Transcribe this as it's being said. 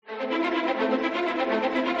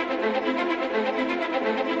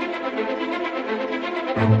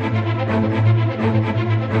Welcome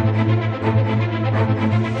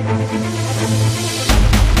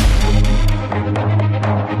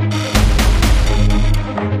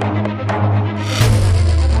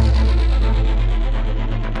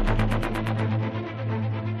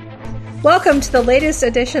to the latest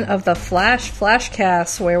edition of the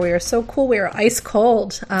Flashcast, where we are so cool we are ice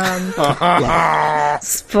cold.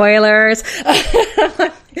 Spoilers.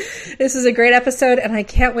 This is a great episode, and I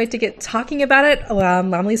can't wait to get talking about it. I'm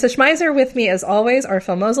Lisa Schmeiser. With me, as always, are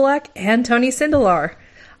Phil Mozolak and Tony Sindelar.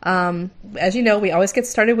 As you know, we always get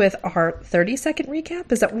started with our 30-second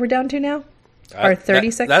recap. Is that what we're down to now? Our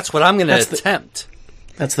 30-second? That's what I'm going to attempt.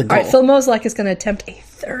 That's the goal. All right, Phil Mozolak is going to attempt a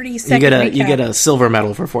 30-second recap. You get a silver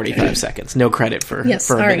medal for 45 seconds. No credit for a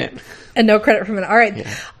minute. And no credit for a minute. All right.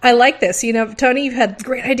 Yeah. I like this. You know, Tony, you've had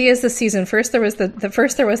great ideas this season. First there was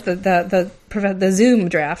the Zoom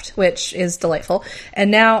draft, which is delightful.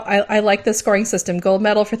 And now I like the scoring system. Gold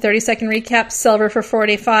medal for 30-second recap, silver for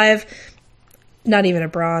 45. Not even a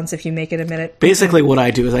bronze if you make it a minute. Basically, what I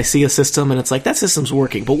do is I see a system, and it's like, that system's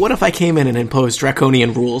working. But what if I came in and imposed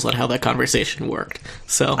draconian rules on how that conversation worked?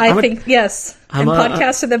 So I think, yes. And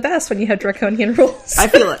podcasts are the best when you have draconian rules. I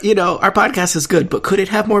feel like, our podcast is good, but could it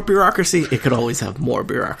have more bureaucracy? It could always have more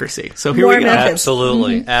bureaucracy. So here we go.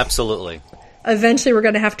 Absolutely. Absolutely. Eventually, we're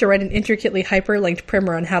going to have to write an intricately hyperlinked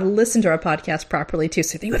primer on how to listen to our podcast properly, too.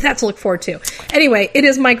 So you have that to look forward to. Anyway, it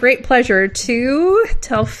is my great pleasure to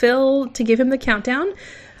tell Phil to give him the countdown.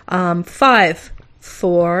 5,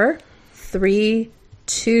 4, 3,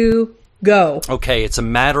 2, go. Okay, it's a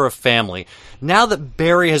matter of family. Now that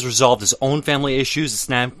Barry has resolved his own family issues, it's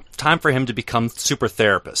now time for him to become super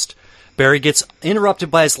therapist. Barry gets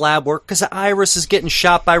interrupted by his lab work because Iris is getting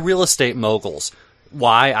shot by real estate moguls.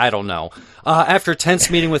 Why? I don't know. After a tense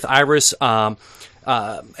meeting with Iris,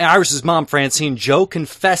 Iris's mom, Francine, Joe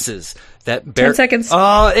confesses that 10 seconds.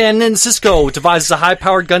 And then Cisco devises a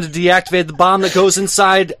high-powered gun to deactivate the bomb that goes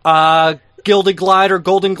inside Golden Glider.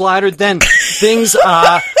 Then things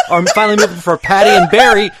are finally moving for Patty and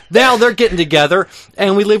Barry. Now they're getting together,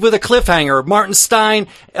 and we leave with a cliffhanger. Martin Stein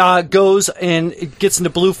goes and gets into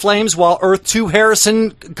blue flames while Earth 2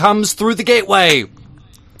 Harrison comes through the gateway.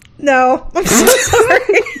 No, I'm so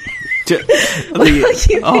sorry.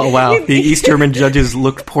 Oh wow! The East German judges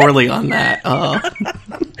looked poorly on that.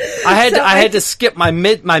 I had to skip my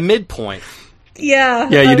midpoint. Yeah.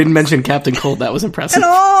 Yeah, you didn't mention Captain Cold. That was impressive. At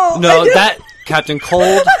all. No, that Captain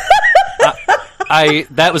Cold.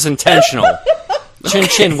 That was intentional. Chin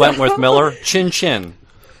chin, Wentworth Miller. Chin chin.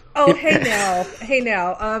 Oh, hey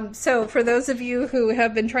now. So for those of you who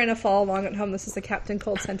have been trying to follow along at home, this is a Captain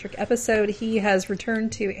Cold-centric episode. He has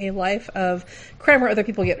returned to a life of crime where other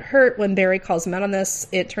people get hurt. When Barry calls him out on this,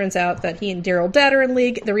 it turns out that he and Daryl Dad are in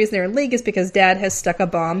league. The reason they're in league is because Dad has stuck a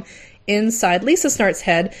bomb inside Lisa Snarts'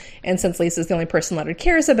 head, and since Lisa's the only person Leonard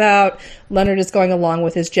cares about, Leonard is going along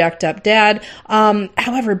with his jacked up dad.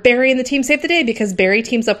 However, Barry and the team save the day because Barry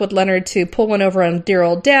teams up with Leonard to pull one over on dear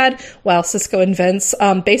old Dad, while Cisco invents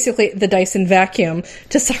basically the Dyson vacuum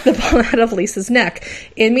to suck the bomb out of Lisa's neck.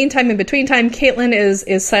 In between time, Caitlin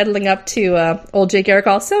is sidling up to old Jake Garrick.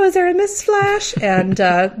 So is there a Miss Flash? And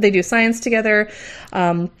they do science together.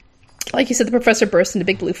 Like you said, the professor bursts into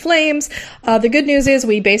big blue flames. The good news is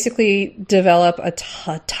we basically develop a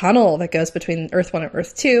tunnel that goes between Earth 1 and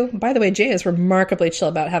Earth 2. By the way, Jay is remarkably chill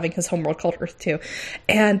about having his homeworld called Earth 2.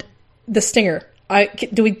 And the stinger.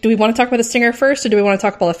 Do we want to talk about the stinger first, or do we want to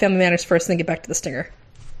talk about the family manners first and then get back to the stinger?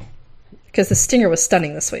 Because the stinger was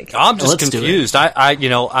stunning this week. I'm just confused.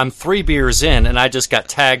 I'm 3 beers in, and I just got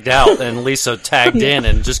tagged out, and Lisa tagged in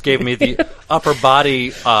and just gave me the upper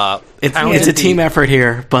body. It's a team effort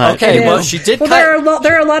here, but okay. Well, she did. Well,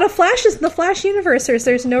 there are a lot of Flashes in the Flash universe.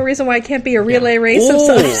 There's no reason why it can't be a relay race of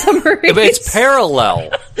some race. It's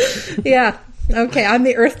parallel. Yeah. Okay. I'm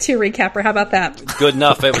the Earth 2 recapper. How about that? Good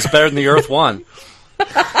enough. It was better than the Earth 1.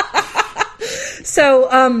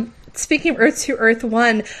 So, speaking of Earth 2, Earth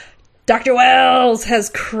 1. Dr. Wells has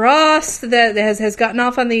crossed has gotten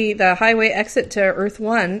off on the highway exit to Earth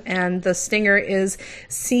 1, and the Stinger is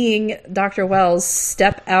seeing Dr. Wells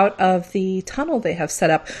step out of the tunnel they have set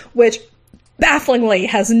up, which bafflingly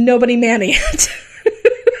has nobody manning it.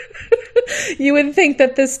 You would think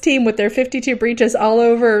that this team with their 52 breaches all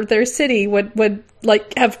over their city would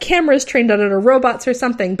like have cameras trained on it or robots or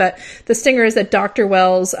something, but the stinger is that Dr.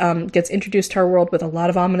 Wells gets introduced to our world with a lot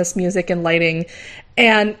of ominous music and lighting,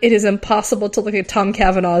 and it is impossible to look at Tom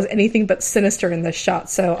Cavanaugh as anything but sinister in this shot.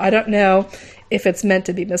 So I don't know if it's meant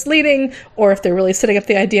to be misleading or if they're really setting up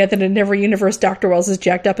the idea that in every universe Dr. Wells is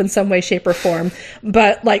jacked up in some way, shape, or form.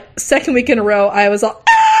 But like second week in a row, I was all,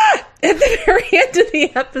 ah! at the very end of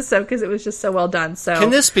the episode because it was just so well done. So can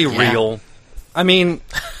this be real? I mean,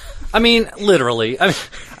 literally.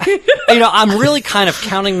 I'm really kind of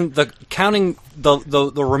counting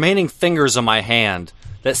the remaining fingers on my hand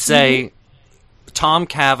that say Tom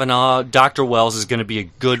Cavanaugh, Dr. Wells is going to be a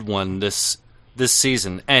good one this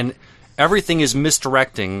season, and everything is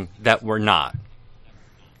misdirecting that we're not.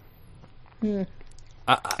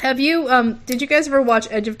 Have you? Did you guys ever watch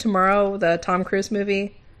Edge of Tomorrow, the Tom Cruise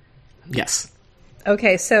movie? Yes.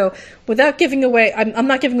 Okay, so without giving away, I'm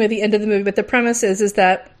not giving away the end of the movie, but the premise is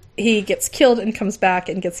that he gets killed and comes back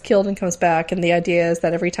and gets killed and comes back, and the idea is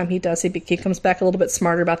that every time he does, he comes back a little bit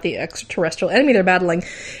smarter about the extraterrestrial enemy they're battling.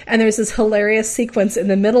 And there's this hilarious sequence in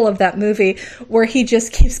the middle of that movie where he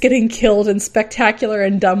just keeps getting killed in spectacular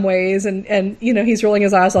and dumb ways, and he's rolling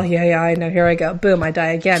his eyes, yeah, I know, here I go, boom, I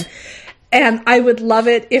die again. And I would love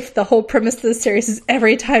it if the whole premise of the series is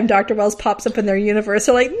every time Dr. Wells pops up in their universe,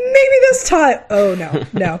 they're like, maybe this time. Oh,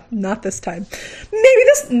 no, not this time.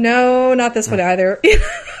 No, not this one either.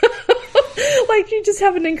 Like, you just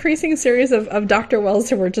have an increasing series of Dr. Wells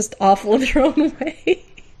who are just awful in their own way.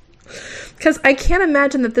 Because I can't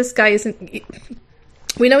imagine that this guy isn't...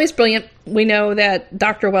 We know he's brilliant. We know that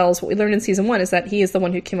Dr. Wells, what we learned in season 1 is that he is the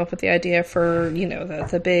one who came up with the idea for,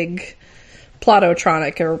 the big...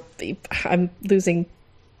 Plototronic, or I'm losing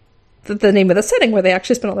the name of the setting where they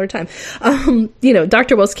actually spent all their time.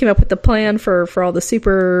 Dr. Wells came up with the plan for all the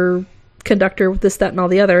superconductor, this, that, and all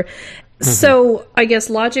the other. Mm-hmm. So I guess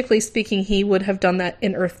logically speaking, he would have done that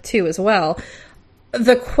in Earth 2 as well.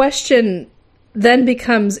 The question then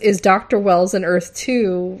becomes, is Dr. Wells in Earth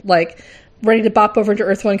 2, like, ready to bop over to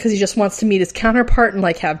Earth 1 because he just wants to meet his counterpart and,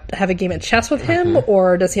 like, have a game of chess with him? Mm-hmm.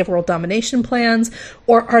 Or does he have world domination plans?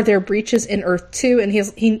 Or are there breaches in Earth 2 and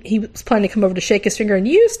he was planning to come over to shake his finger and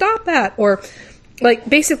you stop that? Or, like,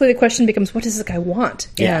 basically the question becomes, what does this guy want?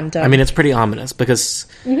 Yeah. And, it's pretty ominous because,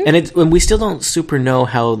 and we still don't super know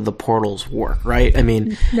how the portals work, right?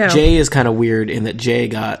 No. Jay is kind of weird in that Jay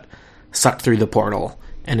got sucked through the portal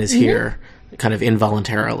and is here kind of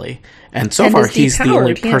involuntarily. And so far, he's the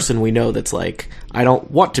only person we know that's like, I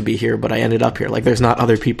don't want to be here, but I ended up here. Like, there's not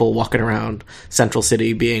other people walking around Central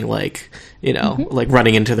City being like, like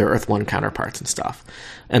running into their Earth 1 counterparts and stuff.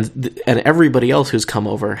 And everybody else who's come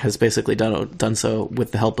over has basically done so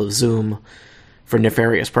with the help of Zoom for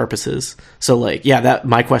nefarious purposes. So, like,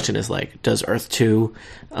 my question is, like, does Earth 2,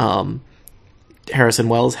 Harrison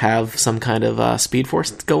Wells have some kind of Speed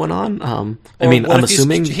Force going on? I'm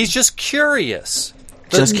assuming he's just curious.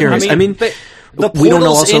 Just curious. The we don't know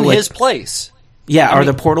portal's also, in his place. Yeah, are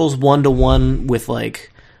the portals 1-to-1 with,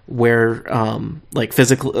 like, where, like,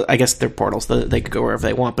 physical... I guess they're portals. They could go wherever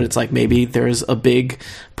they want, but it's like maybe there's a big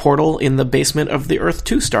portal in the basement of the Earth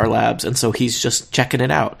 2 Star Labs, and so he's just checking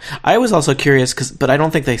it out. I was also curious, but I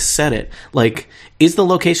don't think they said it. Like, is the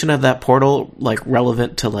location of that portal, like,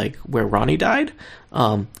 relevant to, like, where Ronnie died?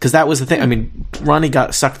 Because that was the thing. Ronnie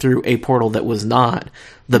got sucked through a portal that was not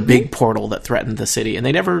the big portal that threatened the city, and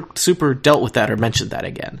they never super dealt with that or mentioned that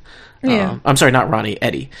again. Yeah. I'm sorry, not Ronnie,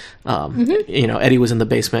 Eddie. Eddie was in the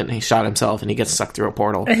basement and he shot himself and he gets sucked through a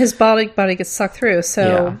portal. And his body gets sucked through, so...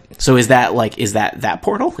 Yeah. So is that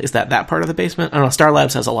portal? Is that part of the basement? I don't know, Star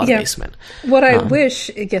Labs has a lot of basement. What I wish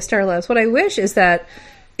is that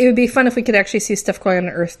it would be fun if we could actually see stuff going on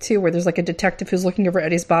Earth 2 where there's, like, a detective who's looking over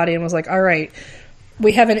Eddie's body and was like, all right,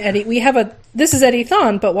 this is Eddie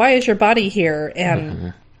Thawne, but why is your body here?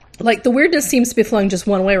 And, like, the weirdness seems to be flowing just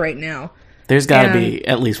one way right now. There's got to be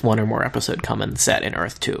at least one or more episode coming set in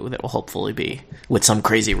Earth 2 that will hopefully be with some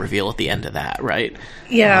crazy reveal at the end of that, right?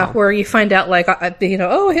 Yeah, where you find out, like,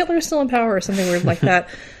 Hitler's still in power or something weird like that.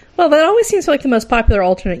 Well, that always seems like the most popular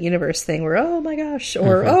alternate universe thing where, oh my gosh,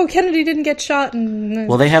 or, Kennedy didn't get shot. And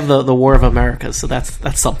well, they have the War of Americas, so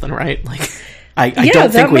that's something, right? Like... I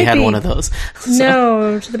don't think we had one of those. So.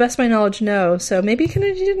 No, to the best of my knowledge, no. So maybe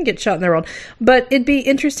Kennedy didn't get shot in the world. But it'd be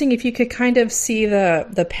interesting if you could kind of see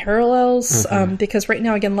the parallels, because right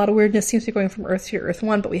now, again, a lot of weirdness seems to be going from Earth to Earth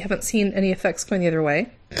 1, but we haven't seen any effects going the other way.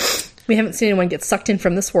 We haven't seen anyone get sucked in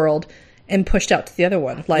from this world and pushed out to the other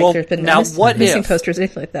one. Like, there's been missing posters,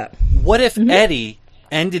 anything like that. What if Eddie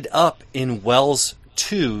ended up in Wells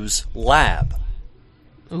 2's lab?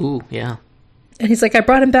 Ooh, yeah. And he's like, I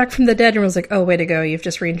brought him back from the dead. And was like, oh, way to go. You've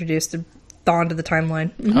just reintroduced Thawne to the timeline.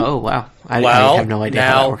 Mm-hmm. Oh, wow. I have no idea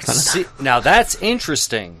how that works. Now, that's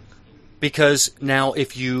interesting. Because now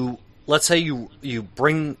if let's say you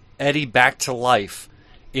bring Eddie back to life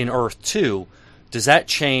in Earth 2, does that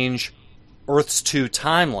change Earth's 2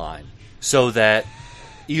 timeline? So that,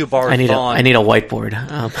 Eobard I need Thawne. I need a whiteboard.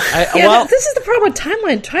 This is the problem with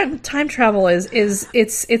timeline. Time travel is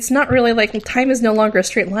it's not really like time is no longer a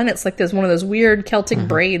straight line. It's like there's one of those weird Celtic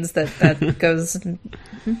braids that goes.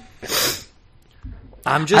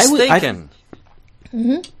 I'm just thinking.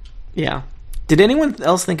 Yeah. Did anyone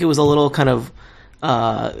else think it was a little kind of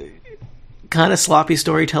sloppy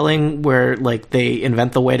storytelling where like they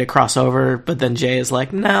invent the way to cross over, but then Jay is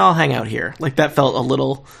like, "No, I'll hang out here." Like that felt a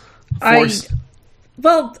little forced.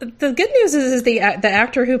 Well, the good news is the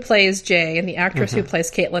actor who plays Jay and the actress who plays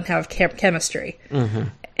Caitlin have chemistry,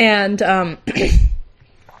 and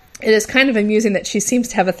it is kind of amusing that she seems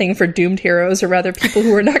to have a thing for doomed heroes, or rather people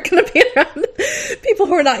who are not going to be around, people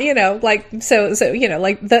who are not, like like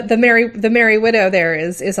the Merry Widow there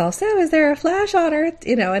is also, is there a Flash on Earth,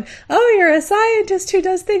 and oh, you're a scientist who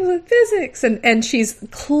does things with physics, and she's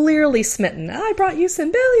clearly smitten. I brought you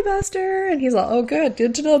some Belly Buster, and he's like, oh, good,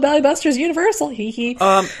 digital Belly Buster's universal. He.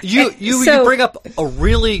 You bring up a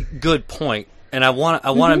really good point, and I want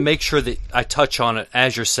to make sure that I touch on it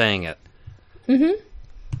as you're saying it. Mm-hmm.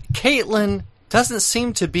 Caitlin doesn't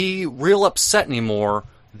seem to be real upset anymore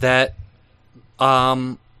that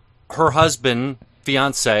her husband,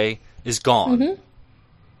 fiancé, is gone. Mm-hmm.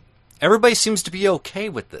 Everybody seems to be okay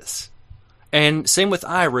with this. And same with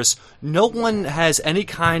Iris. No one has any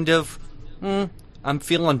kind of, I'm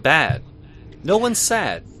feeling bad. No one's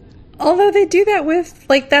sad. Although they do that with,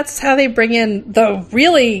 that's how they bring in the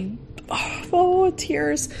really,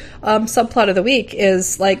 tears, subplot of the week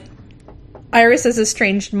is, Iris's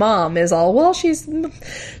estranged mom is all, well, she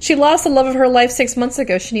lost the love of her life 6 months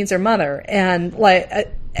ago. She needs her mother. And,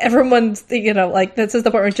 everyone's, this is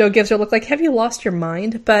the part where Joe gives her a look like, have you lost your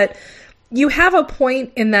mind? But you have a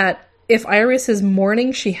point in that if Iris is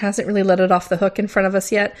mourning, she hasn't really let it off the hook in front of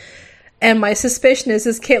us yet. And my suspicion is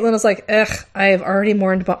Caitlin is like, I've already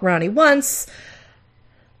mourned about Ronnie once.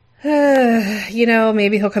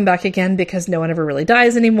 Maybe he'll come back again because no one ever really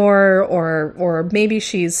dies anymore, or maybe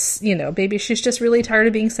she's just really tired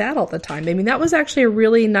of being sad all the time. I mean, that was actually a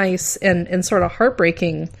really nice and sort of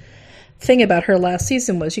heartbreaking thing about her last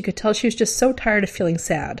season was you could tell she was just so tired of feeling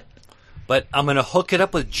sad. But I'm going to hook it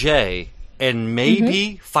up with Jay, and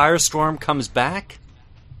maybe Firestorm comes back?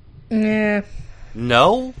 Yeah.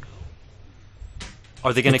 No?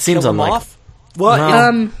 Are they going to kill him off? Well,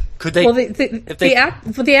 no. Could they? Well,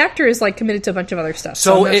 the actor is committed to a bunch of other stuff,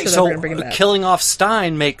 so I'm not sure they're going to bring him back. Killing off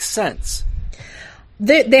Stein makes sense.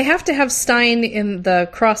 They have to have Stein in the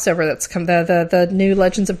crossover that's come, the new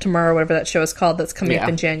Legends of Tomorrow, whatever that show is called, that's coming up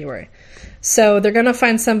in January. So they're going to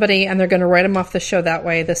find somebody and they're going to write him off the show that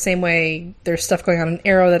way. The same way there's stuff going on in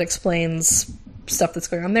Arrow that explains stuff that's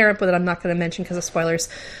going on there, but that I'm not going to mention because of spoilers.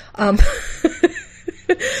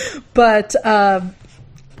 But.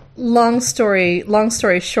 Long story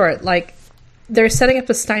short, they're setting up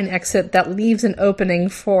a Stein exit that leaves an opening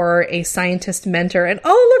for a scientist mentor, and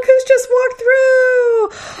look who's just walked through!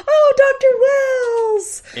 Oh, Dr.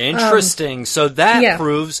 Wells! Interesting. So that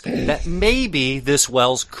proves that maybe this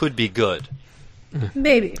Wells could be good.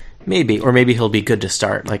 Maybe, or maybe he'll be good to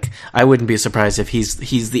start. I wouldn't be surprised if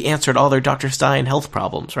he's the answer to all their Dr. Stein health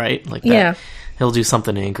problems, right? He'll do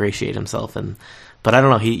something to ingratiate himself, but I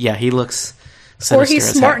don't know. He looks. Or he's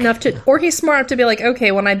smart enough to be like,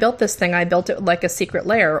 okay, when I built this thing, I built it like a secret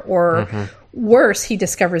lair. Or worse, he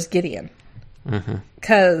discovers Gideon.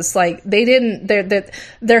 Because they didn't.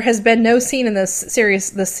 There has been no scene in this series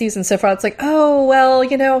this season so far. It's like, oh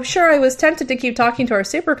well, sure, I was tempted to keep talking to our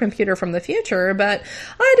supercomputer from the future, but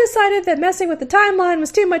I decided that messing with the timeline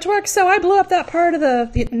was too much work, so I blew up that part of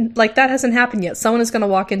that hasn't happened yet. Someone is going to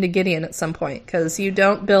walk into Gideon at some point because you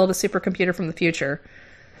don't build a supercomputer from the future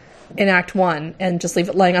in Act 1 and just leave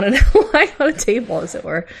it lying on a table, as it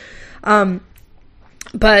were.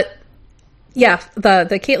 But yeah,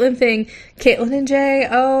 the Caitlin thing, Caitlin and Jay,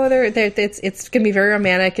 it's gonna be very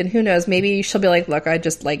romantic, and who knows, maybe she'll be like, look, I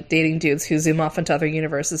just like dating dudes who zoom off into other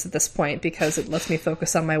universes at this point because it lets me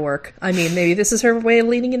focus on my work. I mean, maybe this is her way of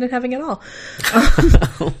leaning in and having it all.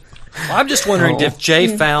 Well, I'm just wondering if Jay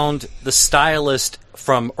found the stylist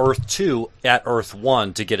from Earth 2 at Earth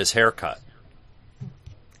 1 to get his haircut.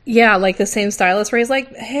 Yeah, the same stylist where he's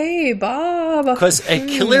like, hey, Bob. Because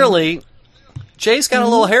clearly, Jay's got a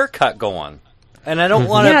little haircut going. And I don't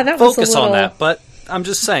want to focus on that, but I'm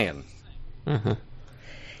just saying. Mm-hmm.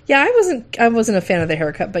 Yeah, I wasn't a fan of the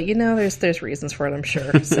haircut, but there's reasons for it, I'm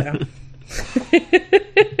sure.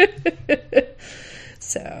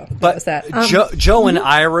 So, but was that? Joe and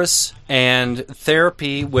Iris and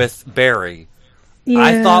therapy with Barry,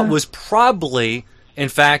 I thought was probably, in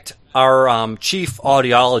fact, our chief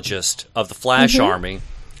audiologist of the Flash Army,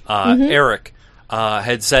 Eric,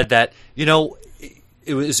 had said that,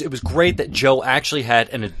 it was great that Joe actually had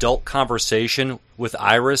an adult conversation with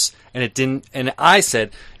Iris, and it didn't. And I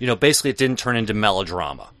said, basically, it didn't turn into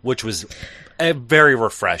melodrama, which was very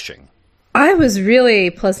refreshing. I was really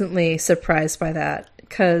pleasantly surprised by that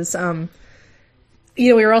because,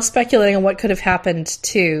 we were all speculating on what could have happened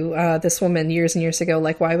to this woman years and years ago.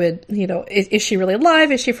 Like, why would, is she really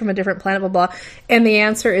alive? Is she from a different planet? Blah, blah. And the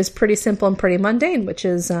answer is pretty simple and pretty mundane, which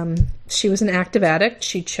is she was an active addict.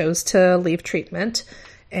 She chose to leave treatment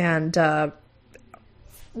and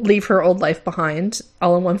leave her old life behind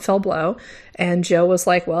all in one fell blow. And Joe was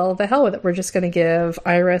like, well, the hell with it. We're just going to give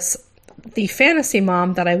Iris the fantasy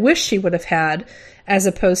mom that I wish she would have had, as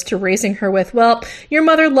opposed to raising her with, well, your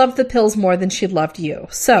mother loved the pills more than she loved you.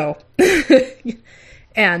 So,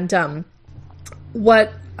 and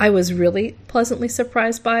what I was really pleasantly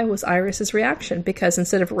surprised by was Iris's reaction, because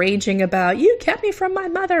instead of raging about, you kept me from my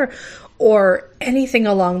mother, or anything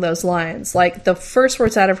along those lines, like the first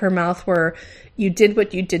words out of her mouth were, you did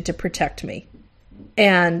what you did to protect me.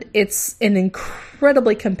 And it's an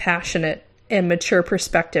incredibly compassionate and mature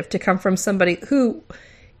perspective to come from somebody who,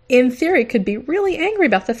 in theory, could be really angry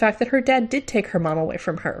about the fact that her dad did take her mom away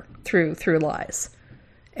from her through lies,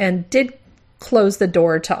 and did close the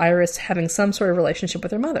door to Iris having some sort of relationship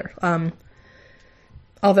with her mother.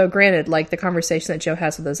 Although, granted, like the conversation that Joe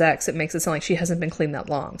has with his ex, it makes it sound like she hasn't been clean that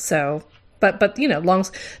long. So, but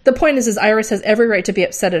the point is Iris has every right to be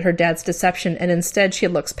upset at her dad's deception, and instead she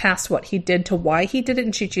looks past what he did to why he did it,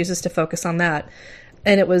 and she chooses to focus on that.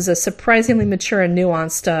 And it was a surprisingly mature and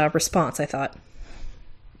nuanced response, I thought.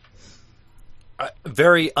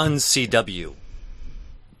 Very un-CW.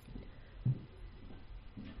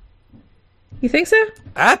 You think so?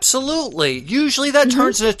 Absolutely. Usually that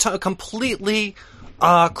turns into a completely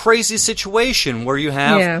crazy situation where you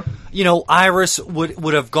have, Iris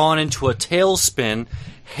would have gone into a tailspin,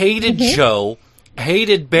 hated Joe,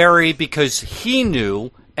 hated Barry because he knew,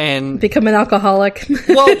 and become an alcoholic.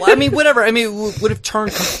 Well, I mean, whatever. I mean, it would have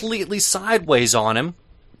turned completely sideways on him.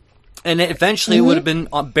 And eventually it would have been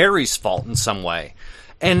Barry's fault in some way.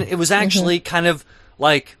 And it was actually kind of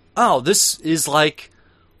like, oh, this is like,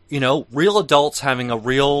 real adults having a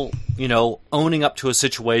real, owning up to a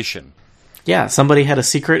situation. Yeah, somebody had a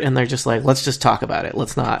secret and they're just like, let's just talk about it.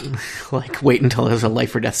 Let's not wait until there's a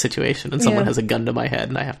life or death situation and someone has a gun to my head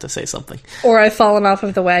and I have to say something. Or I've fallen off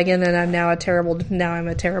of the wagon and I'm a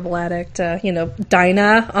terrible addict.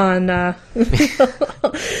 Dinah on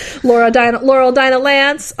Laurel Dinah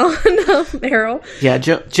Lance on Arrow. Yeah,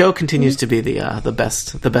 Joe continues to be the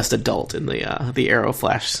best adult in the Arrow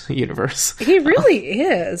Flash universe. He really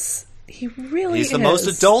is. He's the most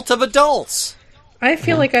adult of adults. I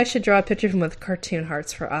feel like I should draw a picture of him with cartoon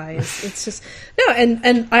hearts for eyes. It's just no,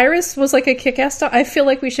 and Iris was like a kick-ass dog. I feel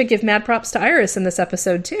like we should give mad props to Iris in this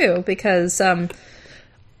episode too, because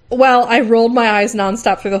while I rolled my eyes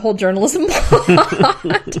nonstop through the whole journalism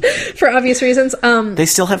plot for obvious reasons, they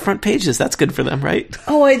still have front pages. That's good for them, right?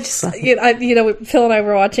 Oh, Phil and I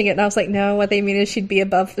were watching it, and I was like, no, what they mean is she'd be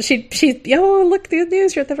above. She look, the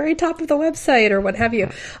news, you're at the very top of the website or what have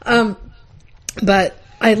you. But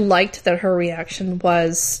I liked that her reaction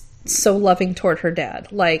was so loving toward her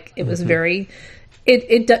dad. Like, it was very...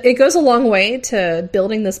 It goes a long way to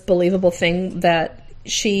building this believable thing that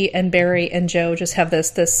she and Barry and Joe just have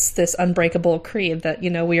this unbreakable creed that,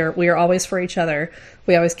 we are always for each other.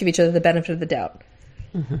 We always give each other the benefit of the doubt.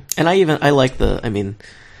 Mm-hmm. And I like the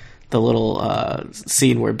little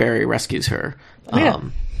scene where Barry rescues her.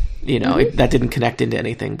 That didn't connect into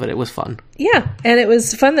anything, but it was fun. Yeah, and it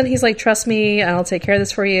was fun that he's like, trust me, I'll take care of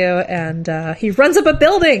this for you, and he runs up a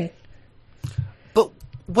building. But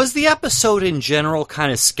was the episode in general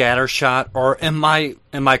kind of scattershot, or am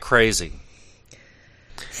I crazy?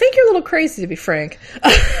 I think you're a little crazy, to be frank.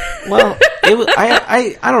 Well, it was,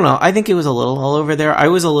 I don't know. I think it was a little all over there. I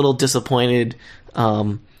was a little disappointed.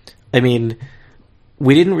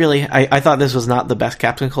 We didn't really... I thought this was not the best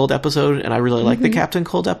Captain Cold episode, and I really like the Captain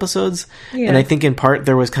Cold episodes. Yeah. And I think in part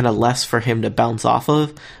there was kind of less for him to bounce off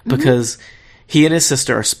of, because he and his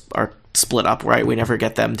sister are split up, right? We never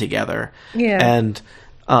get them together. Yeah. And,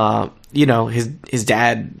 his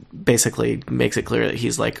dad basically makes it clear that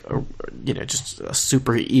he's like, just a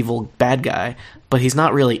super evil bad guy, but he's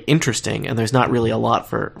not really interesting, and there's not really a lot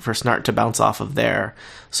for Snart to bounce off of there.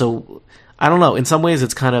 So, I don't know. In some ways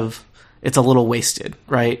it's a little wasted,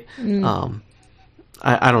 right?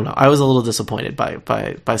 I don't know. I was a little disappointed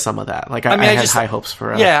by some of that. Like, I had high hopes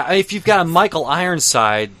for... Yeah, if you've got a Michael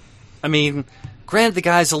Ironside, granted the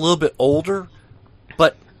guy's a little bit older,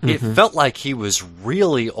 but it felt like he was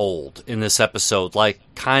really old in this episode, like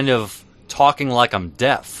kind of talking like I'm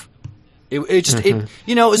deaf. It just, it,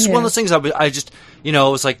 you know, it's one of those things I just, you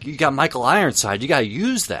know, it's like, you got Michael Ironside, you got to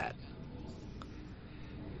use that.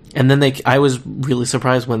 And then I was really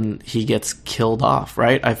surprised when he gets killed off,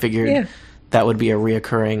 right? I figured that would be a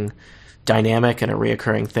reoccurring dynamic and a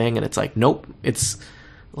reoccurring thing, and it's like, nope, it's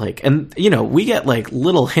like, and, you know, we get, like,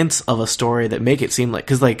 little hints of a story that make it seem like,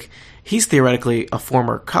 because, like, he's theoretically a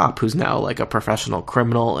former cop who's now, like, a professional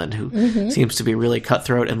criminal and who seems to be really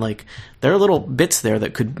cutthroat, and, like, there are little bits there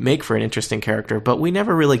that could make for an interesting character, but we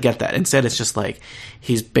never really get that. Instead, it's just, like,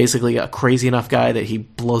 he's basically a crazy enough guy that he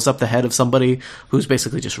blows up the head of somebody who's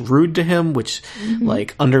basically just rude to him, which,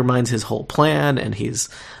 like, undermines his whole plan, and he's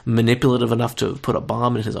manipulative enough to put a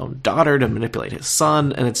bomb in his own daughter to manipulate his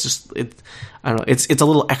son, and it's just, I don't know, it's a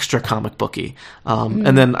little extra comic booky.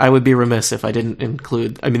 And then I would be remiss if I didn't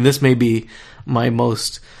include, I mean, this may be my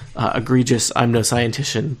most egregious I'm no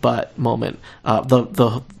scientician but moment.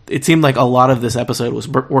 It seemed like a lot of this episode was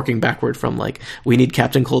working backward from, like, we need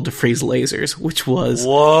Captain Cold to freeze lasers, which was...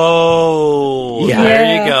 Whoa! Yeah.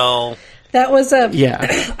 There you go. That was a... Yeah.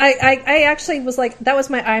 I actually was like, that was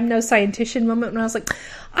my I'm no scientician moment when I was like,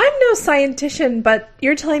 I'm no scientician, but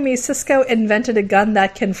you're telling me Cisco invented a gun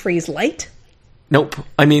that can freeze light? Nope.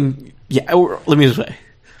 I mean, yeah, let me just say.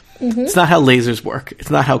 It's not how lasers work. It's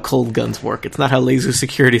not how cold guns work. It's not how laser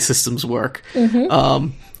security systems work.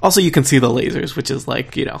 Also, you can see the lasers, which is,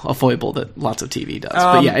 like, you know, a foible that lots of TV does.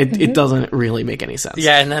 But yeah, it doesn't really make any sense.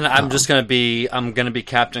 Yeah, and then I'm gonna be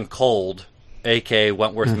Captain Cold, a.k.a.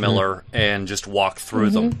 Wentworth Miller, and just walk through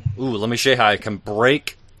them. Ooh, let me show you how I can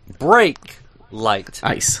break light.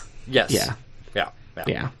 Ice. Yes.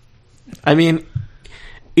 Yeah. I mean,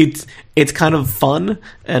 it's kind of fun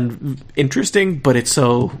and interesting, but it's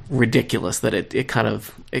so ridiculous that it kind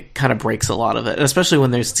of breaks a lot of it, especially when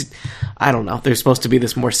there's, I don't know, there's supposed to be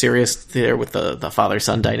this more serious there with the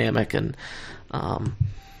father-son dynamic, and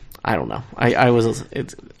I don't know.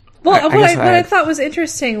 What I thought was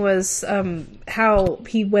interesting was how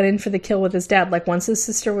he went in for the kill with his dad. Like, once his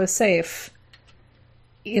sister was safe,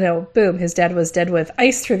 you know, boom, his dad was dead with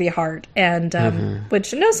ice through the heart, and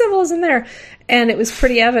which no symbolism there, and it was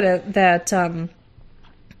pretty evident that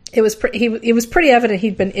it was pretty evident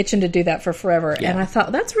he'd been itching to do that for forever. And I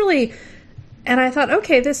thought that's really, and I thought,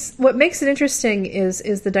 okay, this, what makes it interesting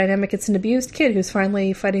is the dynamic. It's an abused kid who's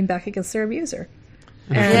finally fighting back against their abuser.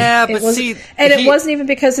 And it wasn't even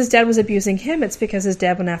because his dad was abusing him. It's because his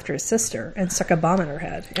dad went after his sister and stuck a bomb in her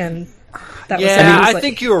head, and that was. Yeah, I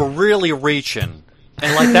think you were really reaching.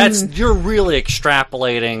 And, like, you're really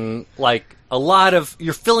extrapolating, like,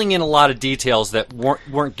 you're filling in a lot of details that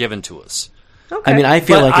weren't given to us. Okay. I mean, I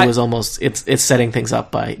feel like it was almost, it's setting things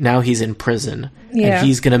up by, now he's in prison, and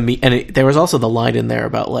he's going to meet, and there was also the line in there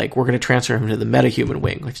about, like, we're going to transfer him to the metahuman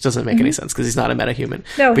wing, which doesn't make any sense, because he's not a metahuman.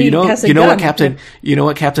 No, but you know what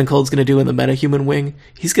Captain Cold's going to do in the metahuman wing?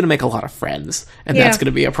 He's going to make a lot of friends, and that's going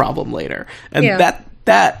to be a problem later. And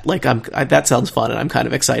that sounds fun, and I'm kind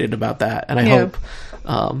of excited about that, and I hope...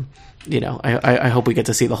 I hope we get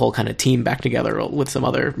to see the whole kind of team back together with some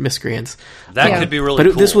other miscreants. That could be really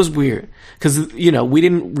cool. But this was weird, because, you know, we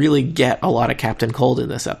didn't really get a lot of Captain Cold in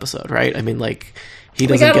this episode, right? I mean, like, he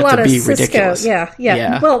doesn't get to be ridiculous.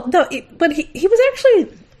 Yeah. Well, no, but he was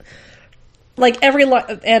actually... Like, every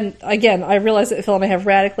line, and again, I realize that Phil and I have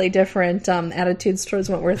radically different attitudes towards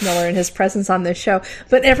Wentworth Miller and his presence on this show,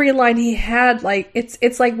 but every line he had, like,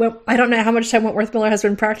 it's like, I don't know how much time Wentworth Miller has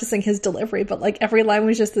been practicing his delivery, but, like, every line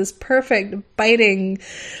was just this perfect, biting,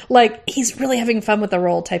 like, he's really having fun with the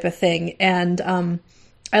role type of thing, and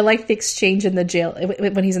I like the exchange in the jail,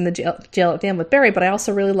 when he's in the jail at the end with Barry, but I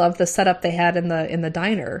also really love the setup they had in the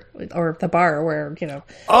diner, or the bar, where, you know...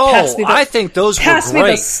 I think those were great. Pass me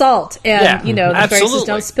the salt, and, you know, the Barry says,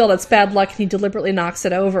 don't spill, it's bad luck, and he deliberately knocks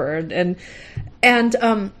it over, and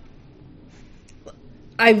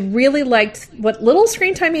I really liked what little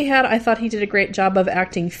screen time he had. I thought he did a great job of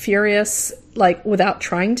acting furious, like, without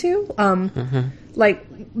trying to, like...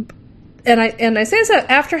 And I say this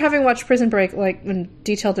after having watched Prison Break, like, and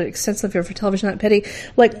detailed it extensively for Television Not Pity.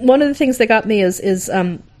 Like, one of the things that got me is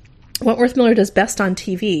Wentworth Miller does best on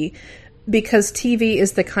TV, because TV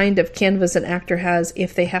is the kind of canvas an actor has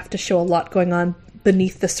if they have to show a lot going on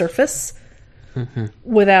beneath the surface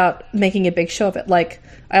without making a big show of it. Like,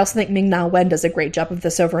 I also think Ming-Na Wen does a great job of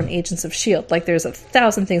this over on Agents of S.H.I.E.L.D. Like, there's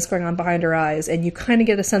 1,000 things going on behind her eyes, and you kind of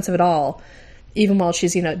get a sense of it all, even while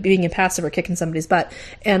she's, you know, being impassive or kicking somebody's butt.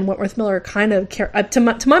 And Wentworth Miller kind of, to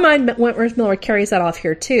my mind, Wentworth Miller carries that off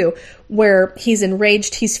here too, where he's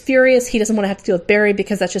enraged, he's furious, he doesn't want to have to deal with Barry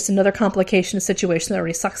because that's just another complication, a situation that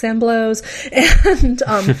already sucks and blows, and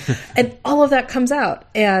and all of that comes out.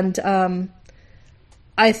 And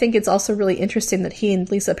I think it's also really interesting that he and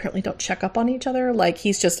Lisa apparently don't check up on each other. Like,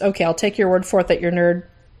 he's just, okay, I'll take your word for it that your nerd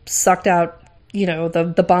sucked out,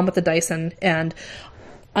 the bomb with the Dyson, and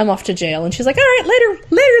I'm off to jail. And she's like, all right, later,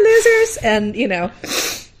 losers. And,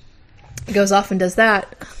 goes off and does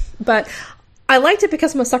that. But I liked it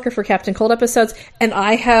because I'm a sucker for Captain Cold episodes, and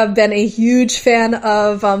I have been a huge fan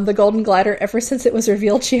of the Golden Glider ever since it was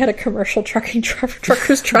revealed she had a commercial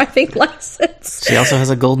trucker's driving license. She also has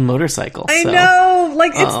a golden motorcycle. I know,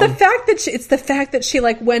 like it's the fact that she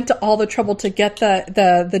like went to all the trouble to get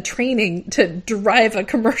the training to drive a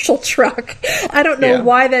commercial truck. I don't know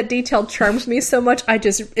why that detail charms me so much. I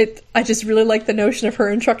just really like the notion of her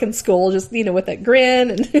in truck in school, just with that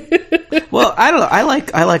grin. And well, I don't know.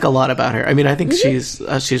 I like a lot about her. I mean, I think she's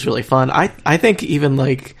really fun. I think even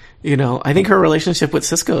like, I think her relationship with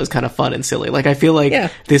Cisco is kind of fun and silly. Like, I feel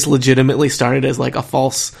like this legitimately started as like a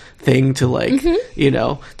false thing to like,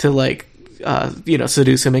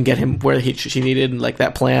 seduce him and get him where she needed, and like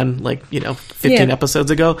that plan, like 15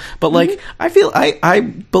 episodes ago. But like, I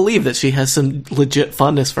believe that she has some legit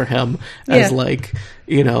funness for him as like,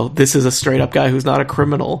 this is a straight up guy who's not a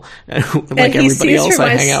criminal, and like everybody else I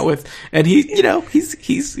hang out with, and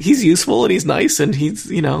he's useful and he's nice and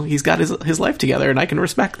he's got his life together, and I can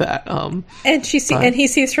respect that. And he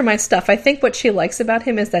sees through my stuff. I think what she likes about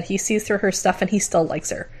him is that he sees through her stuff and he still likes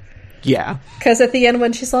her. Yeah. Because at the end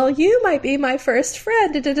when she's all, you might be my first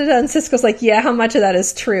friend, and Cisco's like, yeah, how much of that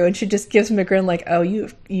is true? And she just gives him a grin like, oh, you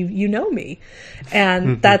know me.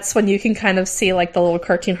 And that's when you can kind of see like the little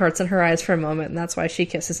cartoon hearts in her eyes for a moment, and that's why she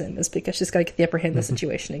kisses him, is because she's got to get the upper hand in the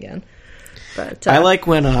situation again. But I like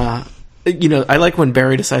when I like when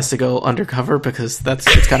Barry decides to go undercover, because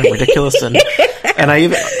it's kind of ridiculous, and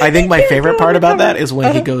I think my favorite part about that is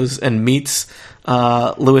when he goes and meets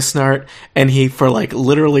Louis Snart, and he, for like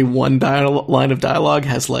literally one line of dialogue,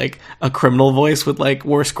 has like a criminal voice with like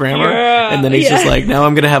worse grammar, and then he's just like, now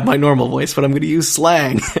I'm gonna have my normal voice, but I'm gonna use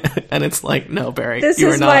slang. And it's like, no, Barry, this you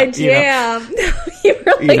is are not, my jam. You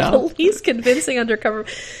were like the least convincing undercover.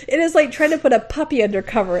 It is like trying to put a puppy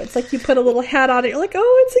undercover. It's like you put a little hat on it, you're like,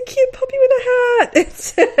 oh, it's a cute puppy with a hat.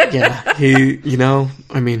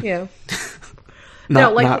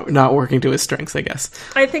 Not working to his strengths, I guess.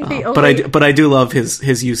 I think but I do love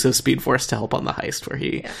his use of Speed Force to help on the heist, where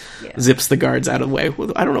he zips the guards out of the way.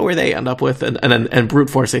 I don't know where they end up with, and brute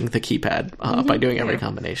forcing the keypad by doing every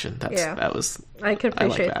combination. I can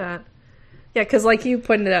appreciate that. Yeah, because like you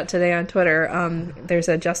pointed out today on Twitter, there's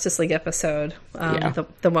a Justice League episode,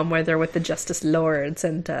 the one where they're with the Justice Lords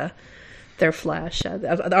and their Flash,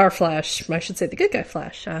 our Flash, I should say the good guy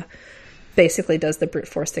Flash. Basically does the brute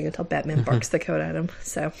force thing until Batman barks the code at him.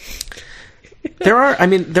 So there are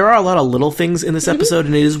a lot of little things in this episode,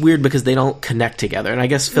 and it is weird because they don't connect together. And I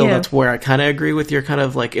guess, Phil, that's where I kind of agree with your kind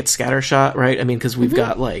of like, it's scattershot, right? I mean, because we've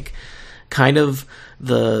got like kind of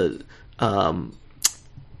the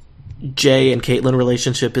Jay and Caitlin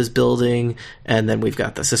relationship is building, and then we've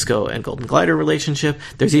got the Cisco and Golden Glider relationship.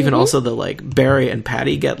 There's even also the like Barry and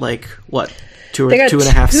Patty get like what? Two and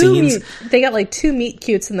a half scenes. They got like 2 meet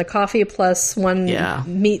cutes in the coffee, plus one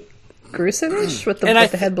meet gruesome-ish with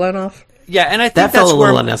the head blown off. Yeah, and I think that felt a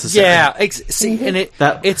little unnecessary. Yeah, and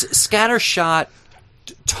it's scattershot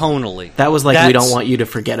tonally. That was like, we don't want you to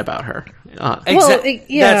forget about her.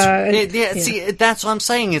 See, that's what I'm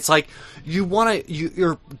saying. It's like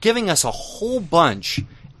you're giving us a whole bunch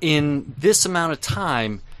in this amount of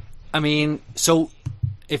time. I mean, so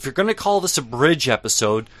if you're going to call this a bridge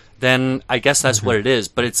episode, then I guess that's what it is.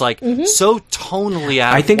 But it's like so tonally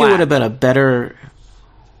out of I think whack. It would have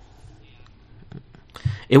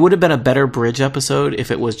been a better bridge episode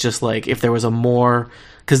if it was just like, if there was a more,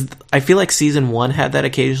 because I feel like season 1 had that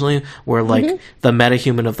occasionally, where like the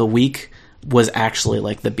metahuman of the week was actually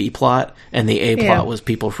like the B plot, and the A plot was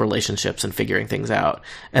people's relationships and figuring things out.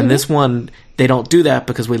 And this one, they don't do that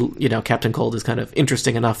because Captain Cold is kind of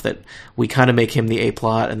interesting enough that we kind of make him the A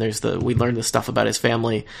plot, and we learn the stuff about his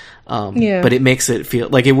family. But it makes it feel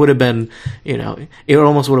like it would have been, it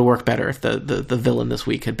almost would have worked better if the villain this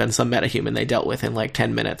week had been some metahuman they dealt with in like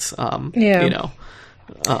 10 minutes.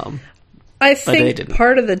 I think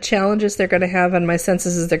part of the challenges they're going to have, and my sense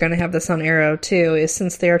is they're going to have this on Arrow too, is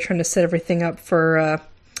since they are trying to set everything up for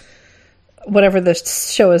whatever the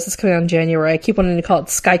show is that's coming out in January. I keep wanting to call it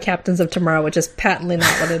Sky Captains of Tomorrow, which is patently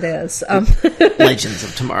not what it is. Legends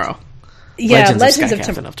of Tomorrow. Yeah, Legends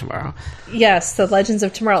of Tomorrow. Yes, the Legends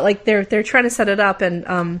of Tomorrow. Like they're trying to set it up,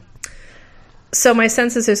 and so my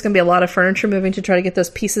sense is there's going to be a lot of furniture moving to try to get those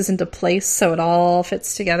pieces into place so it all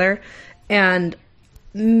fits together. And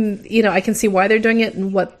I can see why they're doing it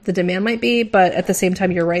and what the demand might be, but at the same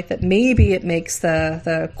time, you're right that maybe it makes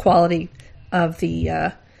the quality of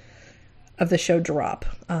the show drop.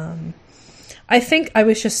 I think I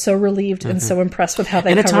was just so relieved and so impressed with how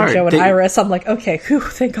they covered Joe and Iris. I'm like, okay, whew,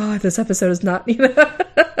 thank God this episode is not,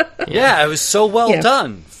 Yeah, it was so well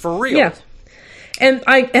done, for real. Yeah. And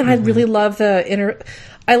I really love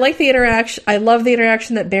I like the interaction. I love the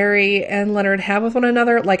interaction that Barry and Leonard have with one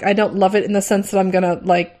another. Like, I don't love it in the sense that I'm gonna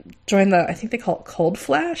like join I think they call it Cold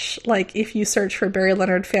Flash. Like, if you search for Barry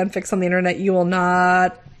Leonard fanfics on the internet, you will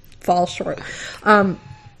not fall short.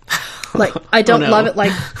 Like, I don't love it.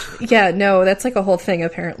 Like, yeah, no, that's like a whole thing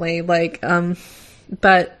apparently. Like,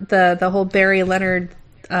 but the whole Barry Leonard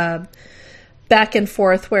back and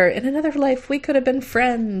forth, where in another life we could have been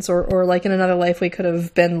friends, or like in another life we could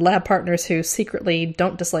have been lab partners who secretly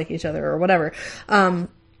don't dislike each other or whatever.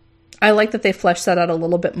 I like that they fleshed that out a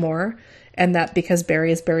little bit more, and that because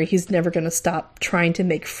Barry is Barry, he's never going to stop trying to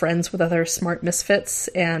make friends with other smart misfits,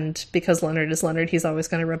 and because Leonard is Leonard, he's always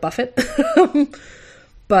going to rebuff it.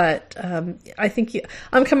 But I think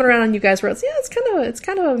I'm coming around on you guys where it's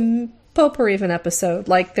kind of a potpourri of an episode.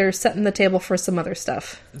 Like, they're setting the table for some other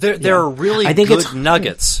stuff. There are really good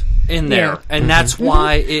nuggets in there, and that's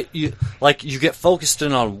why you get focused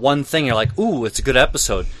in on one thing. You're like, ooh, it's a good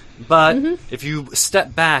episode. But if you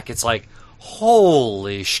step back, it's like,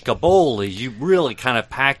 holy shkaboli, you really kind of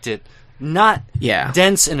packed it, not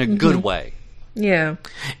dense in a good way. Yeah.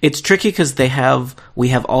 It's tricky because we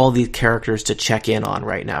have all these characters to check in on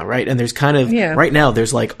right now, right? And there's kind of, right now,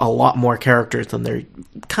 there's like a lot more characters than there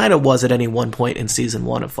kind of was at any one point in season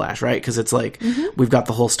 1 of Flash, right? Because it's like, we've got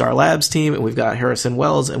the whole Star Labs team, and we've got Harrison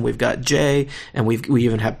Wells, and we've got Jay, and we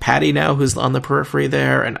even have Patty now, who's on the periphery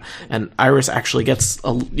there, and Iris actually gets,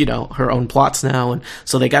 her own plots now, and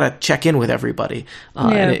so they got to check in with everybody.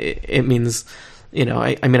 And it means...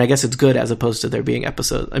 I mean, I guess it's good as opposed to there being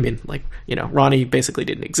episodes. I mean, like, Ronnie basically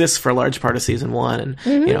didn't exist for a large part of season 1,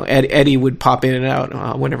 and Eddie would pop in and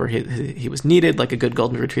out whenever he was needed, like a good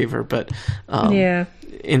golden retriever. But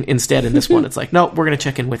instead, in this one, it's like, no, we're going to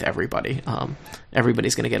check in with everybody.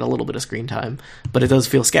 Everybody's going to get a little bit of screen time, but it does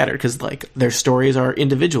feel scattered because like their stories are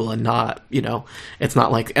individual and not, it's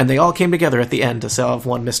not like, and they all came together at the end to solve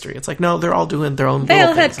one mystery. It's like, no, they're all doing their own. They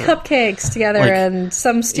all had cupcakes together, and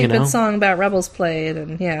some stupid song about Rebels played,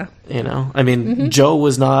 and I mean, Joe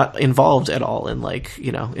was not involved at all in like,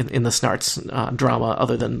 in the Snarts drama,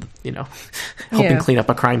 other than helping clean up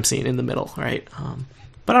a crime scene in the middle, right?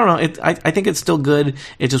 But I don't know. I think it's still good.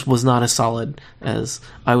 It just was not as solid as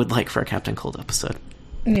I would like for a Captain Cold episode.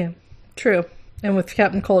 Yeah, true. And with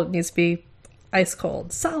Captain Cold, it needs to be ice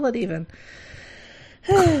cold, solid even.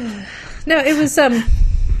 No, it was.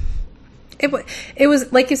 It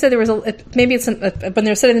was like you said. There was maybe it's when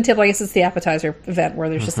they're sitting at the table. I guess it's the appetizer event where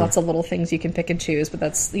there's just lots of little things you can pick and choose. But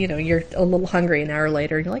that's you're a little hungry an hour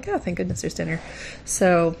later, and you're like, oh, thank goodness there's dinner.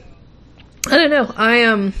 So I don't know. I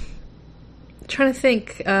am. Trying to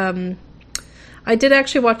think. I did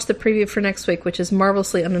actually watch the preview for next week, which is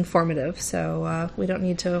marvelously uninformative, so we don't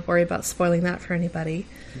need to worry about spoiling that for anybody.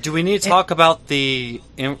 Do we need to talk about the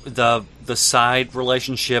side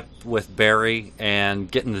relationship with Barry and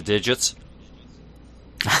getting the digits?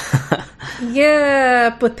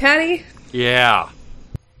 Yeah, with Patty? Yeah.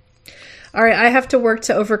 All right, I have to work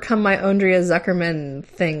to overcome my Andrea Zuckerman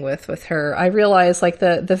thing with her. I realize, like,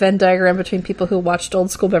 the Venn diagram between people who watched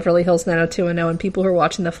old school Beverly Hills 90210 and people who are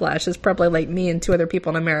watching The Flash is probably like me and 2 other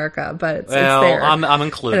people in America, but it's there. I'm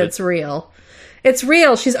included. And it's real. It's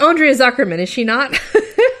real. She's Andrea Zuckerman, is she not?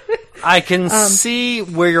 I can see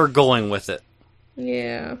where you're going with it.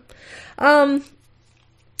 Yeah. I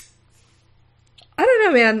don't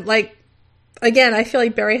know, man. Like, again, I feel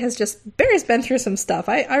like Barry's been through some stuff.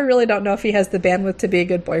 I really don't know if he has the bandwidth to be a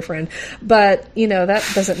good boyfriend, but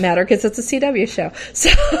that doesn't matter because it's a CW show.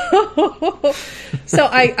 So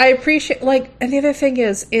I appreciate, like, and the other thing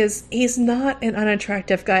is he's not an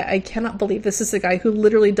unattractive guy. I cannot believe this is a guy who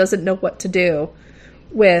literally doesn't know what to do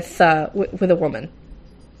with a woman.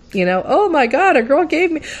 Oh my God, a girl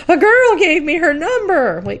gave me her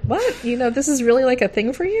number. Wait, what? This is really like a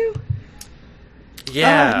thing for you?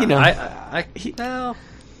 Yeah,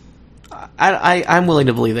 I'm willing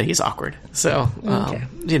to believe that he's awkward. So, okay.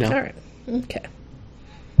 All right, okay.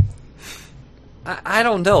 I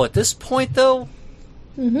don't know at this point though.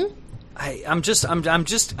 I'm just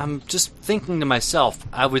thinking to myself.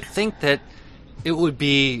 I would think that it would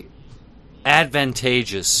be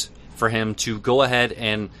advantageous for him to go ahead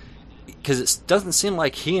and, because it doesn't seem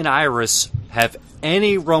like he and Iris have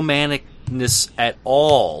any romanticness at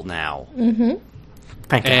all now.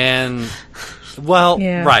 And,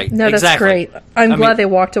 right, no, that's exactly. great. I'm glad they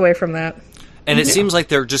walked away from that. And it seems like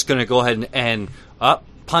they're just going to go ahead and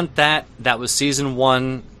punt that. That was season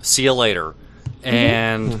 1. See you later.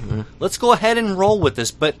 And let's go ahead and roll with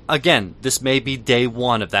this. But again, this may be day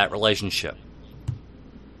one of that relationship.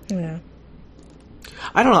 Yeah.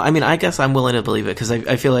 I don't know. I mean, I guess I'm willing to believe it because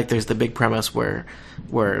I feel like there's the big premise where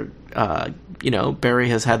Barry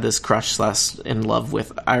has had this crush / in love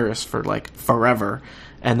with Iris for like forever,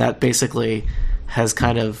 and that basically has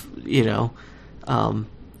kind of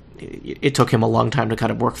it took him a long time to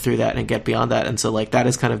kind of work through that and get beyond that, and so like that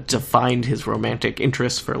has kind of defined his romantic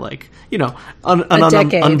interest for like an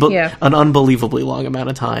unbelievably long amount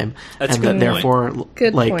of time. That's and a good that point. Therefore,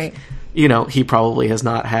 Good like point. He probably has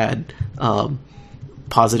not had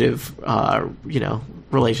positive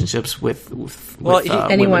relationships with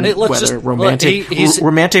anyone. women, whether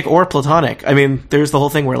romantic or platonic. I mean, there's the whole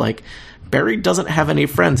thing where like Barry doesn't have any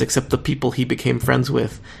friends except the people he became friends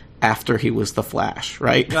with after he was the Flash,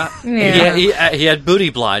 right? He had booty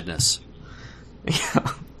blindness.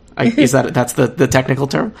 Yeah. That's the technical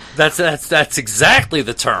term? That's exactly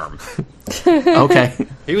the term. Okay.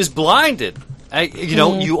 He was blinded.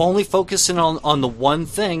 You only focus in on the one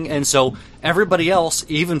thing, and so everybody else,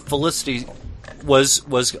 even Felicity, was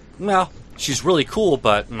she's really cool,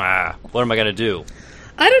 but what am I going to do?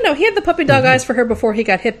 I don't know. He had the puppy dog eyes for her before he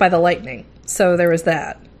got hit by the lightning, so there was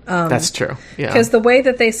that. That's true. Yeah. Because the way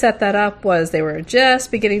that they set that up was they were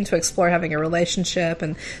just beginning to explore having a relationship,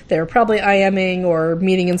 and they were probably IMing or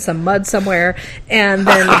meeting in some mud somewhere, and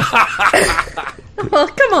then... Well,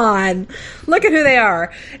 come on. Look at who they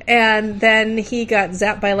are. And then he got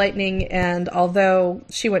zapped by lightning, and although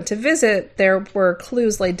she went to visit, there were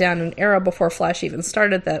clues laid down in Arrow before Flash even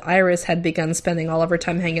started that Iris had begun spending all of her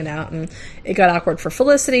time hanging out, and it got awkward for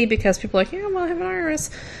Felicity because people were like, yeah, well, I have an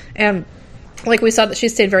Iris. And like we saw that she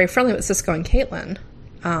stayed very friendly with Cisco and Caitlin.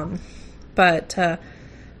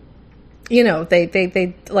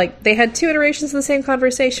 They had two iterations of the same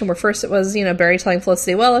conversation where first it was, Barry telling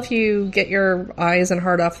Felicity, well, if you get your eyes and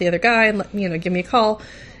heart off the other guy and give me a call.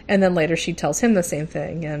 And then later she tells him the same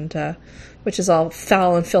thing, and which is all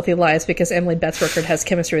foul and filthy lies because Emily Betsworth has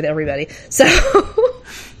chemistry with everybody. So,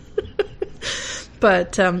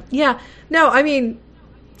 but,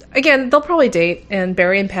 again, they'll probably date, and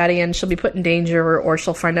Barry and Patty, and she'll be put in danger, or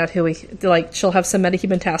she'll find out she'll have some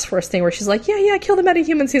metahuman task force thing where she's like, yeah, kill the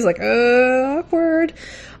metahumans. He's like, awkward.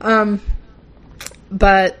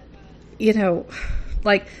 But, it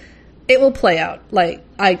will play out. Like,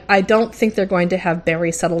 I don't think they're going to have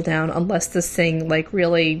Barry settle down unless this thing,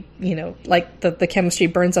 really, the chemistry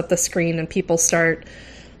burns up the screen and people start...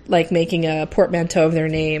 making a portmanteau of their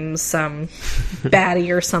names,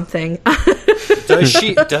 Batty or something.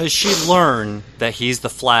 Does she learn that he's the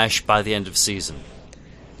Flash by the end of season?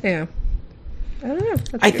 Yeah. I don't know.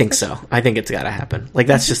 I think so. I think it's got to happen.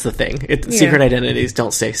 That's just the thing. Secret identities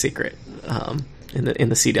don't stay secret in the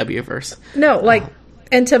CW verse. No,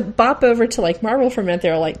 and to bop over to Marvel for a minute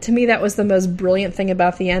there, to me that was the most brilliant thing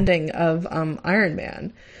about the ending of Iron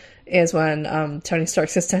Man. Is when Tony Stark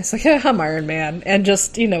sits down, he's like, yeah, I'm Iron Man, and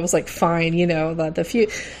just was like, fine, the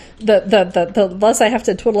less I have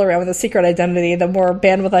to twiddle around with a secret identity, the more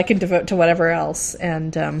bandwidth I can devote to whatever else,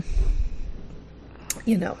 and I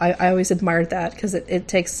always admired that because it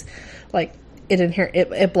takes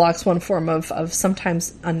it blocks one form of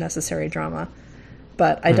sometimes unnecessary drama.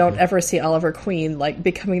 But I don't ever see Oliver Queen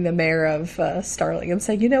becoming the mayor of Starling and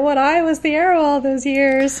saying, you know what, I was the Arrow all those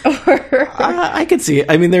years. I could see it.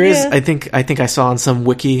 I mean, there is. I think I saw on some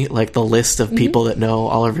wiki the list of people that know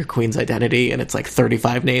Oliver Queen's identity, and it's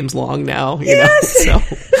 35 names long now. Yes! So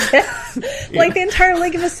the entire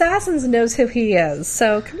League of Assassins knows who he is.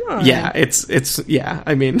 So come on. Yeah, it's yeah.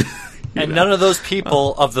 I mean, and none of those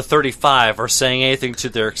people of the 35 are saying anything to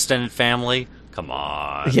their extended family. Come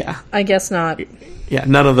on. Yeah, I guess not. Yeah,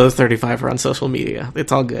 none of those 35 are on social media.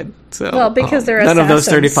 It's all good. So, because they're none assassins. of those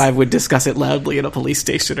 35 would discuss it loudly in a police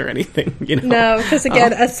station or anything. No, because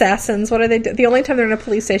again, assassins. What do they do? The only time they're in a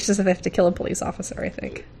police station is if they have to kill a police officer. I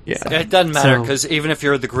think. Yeah, so. It doesn't matter because even if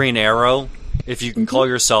you're the Green Arrow, if you can call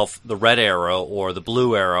yourself the Red Arrow or the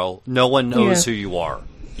Blue Arrow, no one knows who you are.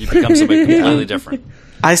 You become somebody completely different.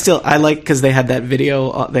 I like because they had that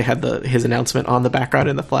video. They had his announcement on the background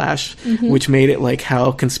in the Flash, which made it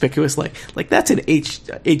how conspicuous. That's an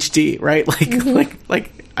HD, right?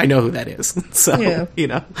 I know who that is. So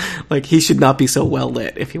he should not be so well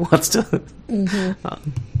lit if he wants to.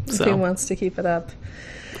 If he wants to keep it up.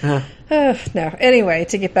 No. Anyway,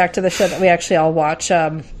 to get back to the show that we actually all watch.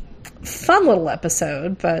 Fun little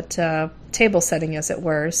episode, but table setting, as it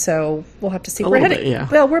were. So we'll have to see. We're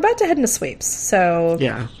about to head into sweeps. So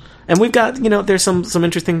yeah, and we've got there's some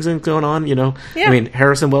interesting things going on. I mean,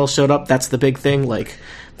 Harrison Wells showed up. That's the big thing.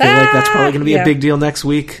 That's probably going to be a big deal next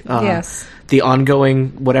week. Yes. the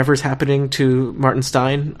ongoing whatever's happening to Martin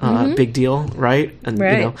Stein, big deal, right? And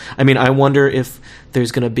right. I mean, I wonder if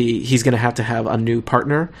he's going to have a new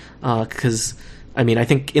partner, because I mean, I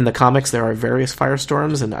think in the comics there are various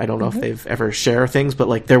Firestorms, and I don't know if they've ever share things, but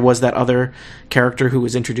like there was that other character who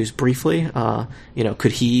was introduced briefly.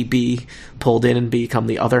 Could he be pulled in and become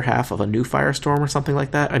the other half of a new Firestorm or something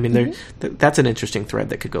like that? I mean, that's an interesting thread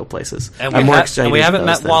that could go places. And we haven't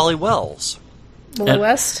met Wally Wells. Wally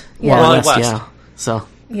West? Yeah. Wally West, yeah. So...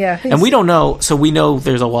 yeah, and we don't know. So we know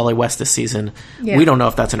there's a Wally West this season. Yeah. We don't know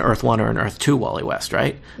if that's an Earth 1 or an Earth 2 Wally West,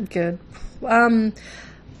 right? Good.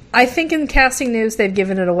 I think in casting news they've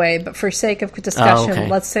given it away, but for sake of discussion,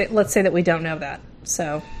 let's say that we don't know that.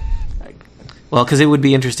 So, well, because it would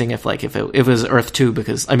be interesting if it was Earth 2,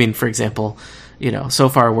 because I mean, for example, so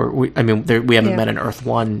far we haven't met an Earth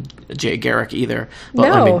 1 Jay Garrick either. But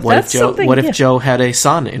no, I mean, what if yeah. Joe had a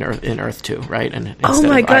son in Earth 2, right? And oh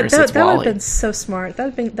my God, that would have been so smart.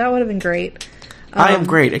 That would have been great. I am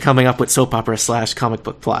great at coming up with soap opera / comic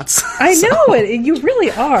book plots. I know it. You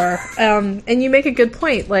really are. And you make a good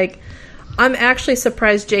point. Like, I'm actually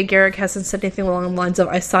surprised Jay Garrick hasn't said anything along the lines of,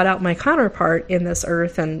 I sought out my counterpart in this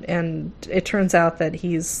Earth, and it turns out that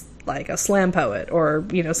he's like a slam poet or,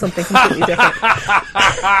 something completely different.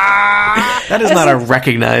 That is not a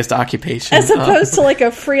recognized occupation. As opposed to like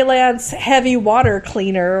a freelance heavy water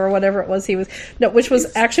cleaner or whatever it was he was. No, which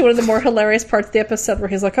was actually one of the more hilarious parts of the episode where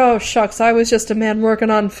he's like, oh, shucks, I was just a man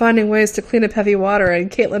working on finding ways to clean up heavy water.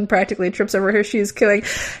 And Caitlin practically trips over her shoes going,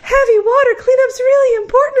 heavy water cleanup's really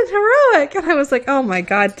important and heroic. And I was like, oh my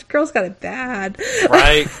God, the girl's got it bad.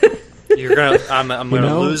 Right. I'm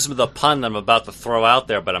gonna lose the pun I'm about to throw out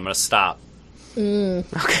there, but I'm gonna stop. Okay.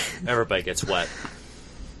 Everybody gets wet.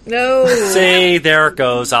 No. See, there it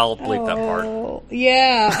goes. I'll bleep that part.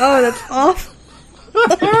 Yeah. Oh, that's awful.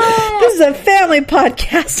 This is a family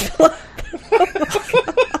podcast.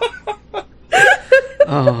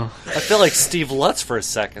 I feel like Steve Lutz for a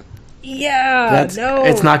second. Yeah.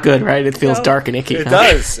 It's not good, right? It feels dark and icky. It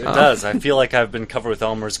does. It does. I feel like I've been covered with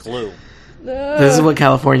Elmer's glue. This is what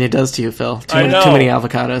California does to you, Phil. Too many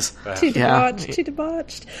avocados. Too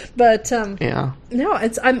debauched. But yeah. No,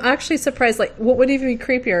 I'm actually surprised. Like, what would even be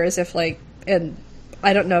creepier is if and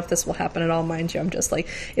I don't know if this will happen at all, mind you. I'm just like,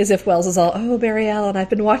 is if Wells is all, oh, Barry Allen, I've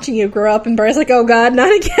been watching you grow up, and Barry's like, oh God,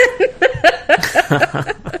 not again.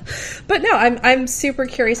 But no, I'm super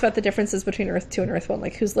curious about the differences between Earth 2 and Earth 1,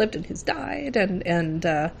 like who's lived and who's died, and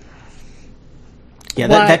yeah,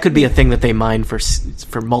 that could be a thing that they mine for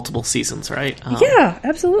multiple seasons, right? Yeah,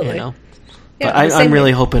 absolutely. Yeah, but I'm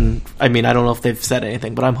really hoping. I mean, I don't know if they've said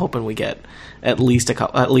anything, but I'm hoping we get at least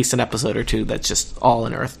an episode or two that's just all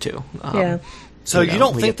in Earth 2. Yeah. So you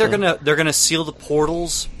don't think they're gonna seal the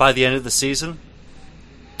portals by the end of the season?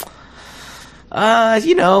 I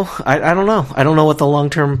don't know. I don't know what the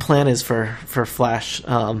long-term plan is for Flash.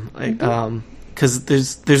 Because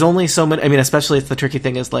there's only so many. I mean, especially if the tricky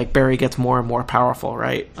thing is like Barry gets more and more powerful,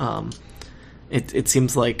 right? It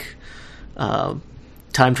seems like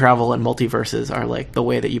time travel and multiverses are like the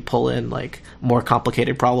way that you pull in like more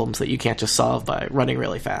complicated problems that you can't just solve by running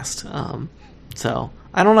really fast. So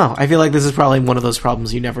I don't know. I feel like this is probably one of those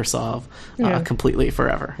problems you never solve completely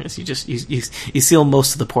forever. Is you just you seal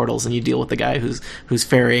most of the portals and you deal with the guy who's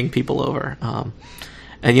ferrying people over.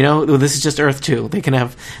 And this is just Earth 2. They can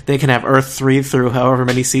have Earth 3 through however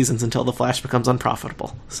many seasons until the Flash becomes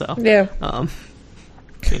unprofitable. So yeah,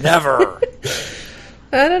 never.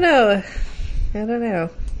 I don't know.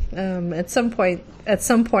 At some point,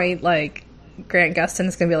 like Grant Gustin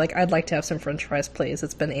is going to be like, I'd like to have some French fries, please.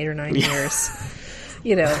 It's been 8 or 9 years.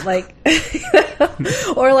 Like,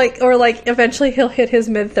 or eventually he'll hit his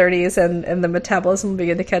mid-30s and the metabolism will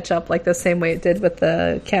begin to catch up, like the same way it did with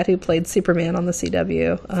the cat who played Superman on the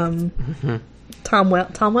CW. Tom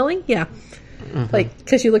Welling? Yeah. Mm-hmm. Like,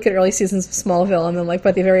 because you look at early seasons of Smallville and then, like,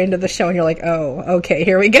 by the very end of the show and you're like, oh, okay,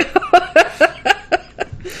 here we go.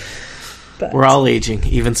 But, we're all aging,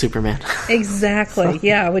 even Superman. Exactly,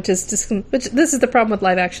 yeah, which this is the problem with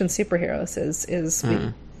live-action superheroes is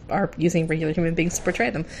we are using regular human beings to portray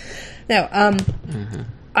them. Now,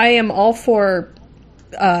 I am all for,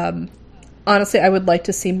 honestly, I would like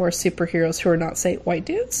to see more superheroes who are not, say, white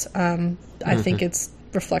dudes. I think it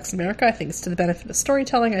reflects America. I think it's to the benefit of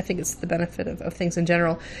storytelling. I think it's to the benefit of things in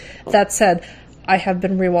general. That said, I have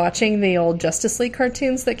been rewatching the old Justice League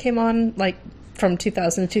cartoons that came on, like, from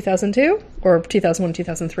 2000 to 2002 or 2001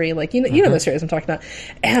 2003, like you know the series I'm talking about,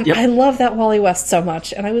 and I love that Wally West so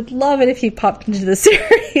much, and I would love it if he popped into the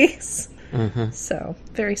series. So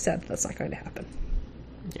very sad that's not going to happen.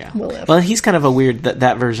 Yeah, well, he's kind of a weird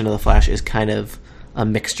that version of the Flash is kind of a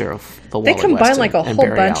mixture of the They Wally combine West like a and whole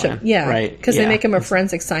Barry bunch Allen, of right? because they make him a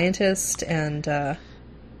forensic scientist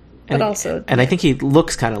but also I think he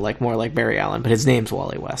looks kind of like more like Barry Allen, but his name's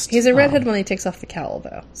Wally West. He's a redhead when he takes off the cowl,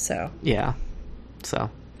 though. So so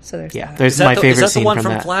there's that. There's my favorite Is that the scene one from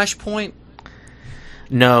from that. Flashpoint?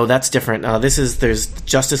 No, that's different. There's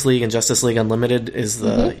Justice League and Justice League Unlimited is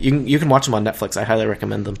the you can watch them on Netflix. I highly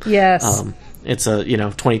recommend them. Yes, it's a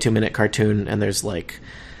 22-minute cartoon, and there's I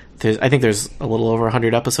think there's a little over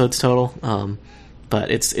 100 episodes total. But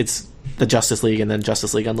it's the Justice League, and then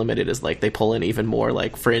Justice League Unlimited is like they pull in even more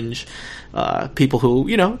like fringe people who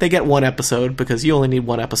they get one episode because you only need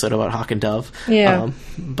one episode about Hawk and Dove. Yeah,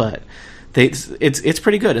 but it's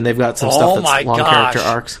pretty good, and they've got some stuff that's long character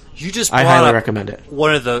arcs. You just I highly recommend it.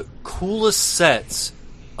 One of the coolest sets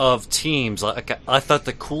of teams. Like I thought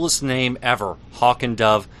the coolest name ever, Hawk and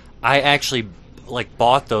Dove. I actually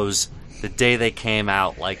bought those the day they came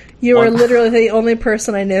out. You are literally the only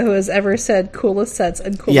person I know who has ever said coolest sets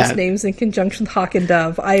and coolest names in conjunction with Hawk and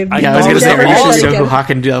Dove. I was going to say, are you sure who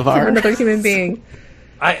Hawk and Dove are? Another human being.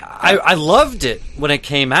 I loved it when it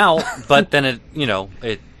came out, but then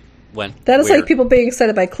it went. That is weird. like people being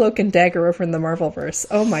excited by Cloak and Dagger over in the Marvelverse.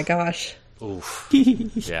 Oh my gosh. Oof.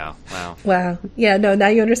 Yeah. Wow. Wow. Yeah. No. Now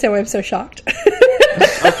you understand why I'm so shocked.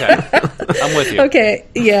 Okay. I'm with you. Okay.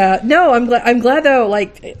 Yeah. No. I'm glad though.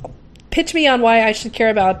 Pitch me on why I should care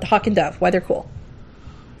about Hawk and Dove. Why they're cool.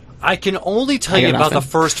 I can only tell you about the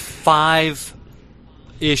first 5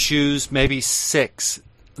 issues, maybe 6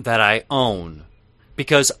 that I own,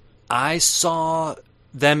 because I saw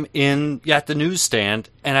them at the newsstand,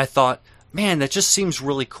 and I thought, man, that just seems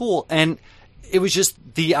really cool. And it was just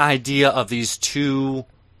the idea of these 2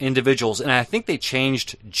 individuals, and I think they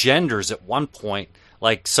changed genders at one point.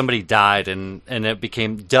 Like somebody died, and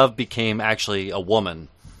Dove became actually a woman.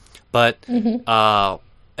 But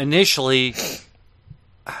initially,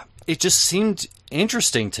 it just seemed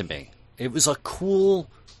interesting to me. It was a cool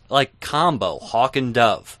combo, Hawk and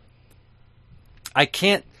Dove. I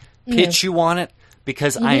can't pitch you on it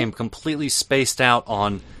because I am completely spaced out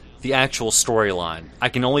on the actual storyline. I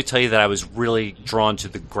can only tell you that I was really drawn to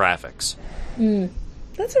the graphics.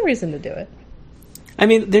 That's a reason to do it. I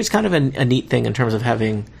mean, there's kind of a neat thing in terms of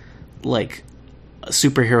having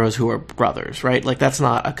superheroes who are brothers, right? That's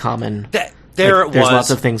not a common. There's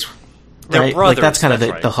lots of things, right? Brothers, that's kind of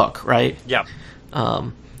right. the hook, right? Yeah.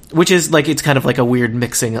 Which is it's kind of a weird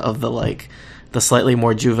mixing of the slightly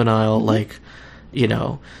more juvenile,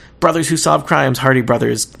 brothers who solve crimes, Hardy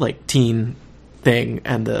Brothers teen thing,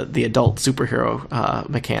 and the adult superhero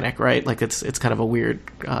mechanic, right? It's kind of a weird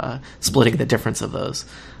splitting the difference of those.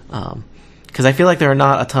 Because I feel like there are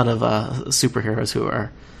not a ton of superheroes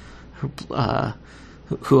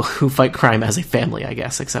who fight crime as a family, I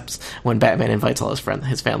guess, except when Batman invites all his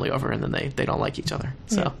family over, and then they don't like each other.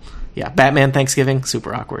 So, yeah, Batman Thanksgiving,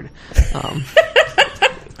 super awkward.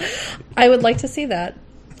 I would like to see that.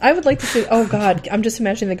 I would like to see. Oh God, I'm just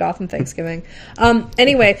imagining the Gotham Thanksgiving.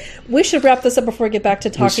 Anyway, we should wrap this up before we get back to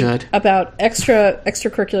talking about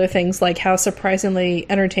extracurricular things like how surprisingly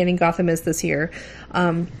entertaining Gotham is this year.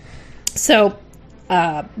 So,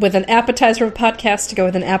 with an appetizer of a podcast to go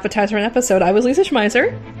with an appetizer of an episode, I was Lisa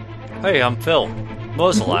Schmeiser. Hey, I'm Phil.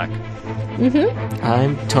 Mozolak.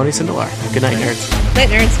 I'm Tony Sindelar. Good night, nerds. Night,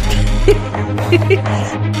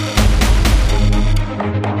 nerds.